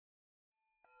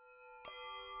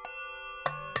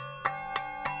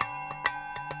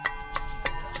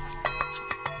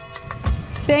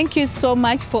Thank you so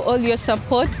much for all your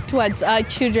support towards our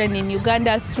children in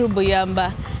Uganda through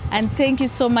Buyamba. And thank you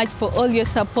so much for all your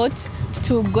support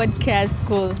to God Care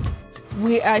School.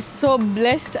 We are so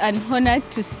blessed and honored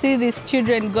to see these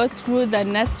children go through the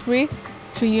nursery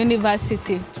to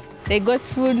university. They go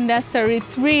through nursery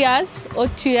 3 years or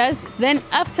 2 years. Then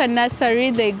after nursery,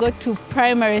 they go to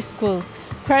primary school.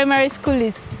 Primary school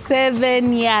is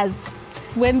 7 years.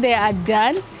 When they are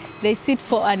done, they sit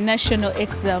for a national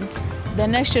exam. The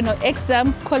national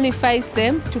exam qualifies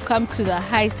them to come to the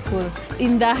high school.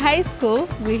 In the high school,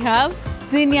 we have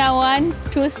senior 1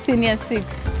 to senior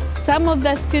 6. Some of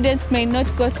the students may not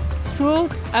go through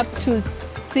up to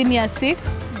senior 6.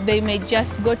 They may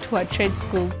just go to a trade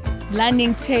school.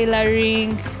 Learning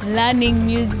tailoring, learning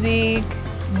music,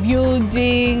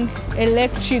 building,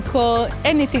 electrical,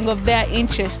 anything of their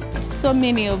interest. So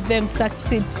many of them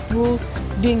succeed through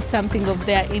doing something of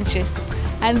their interest.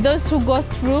 And those who go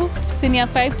through senior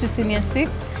 5 to senior 6,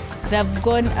 they've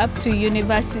gone up to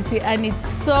university, and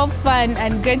it's so fun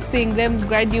and great seeing them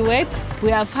graduate. We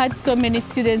have had so many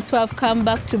students who have come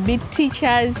back to be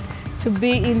teachers, to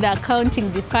be in the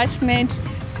accounting department,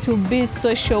 to be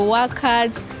social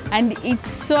workers, and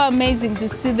it's so amazing to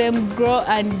see them grow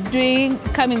and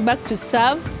coming back to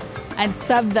serve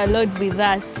the Lord with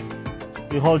us.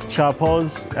 We hold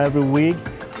chapels every week.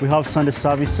 We have Sunday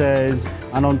services,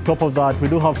 and on top of that, we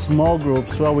do have small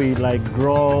groups where we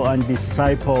grow and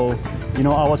disciple,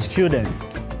 our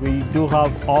students. We do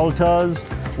have altars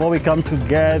where we come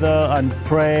together and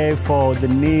pray for the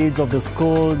needs of the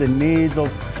school, the needs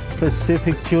of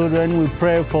specific children. We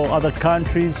pray for other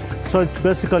countries. So it's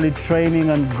basically training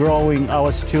and growing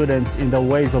our students in the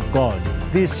ways of God.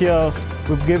 This year,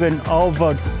 we've given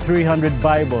over 300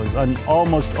 Bibles, and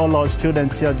almost all our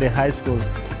students here at the high school,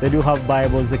 they do have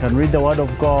Bibles. They can read the Word of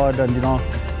God, and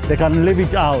they can live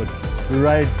it out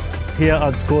right here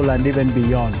at school and even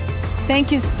beyond.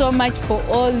 Thank you so much for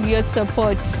all your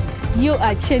support. You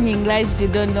are changing lives you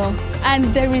don't know. And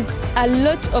there is a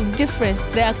lot of difference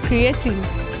they are creating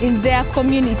in their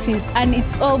communities, and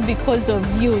it's all because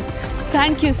of you.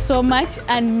 Thank you so much,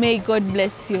 and may God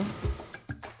bless you.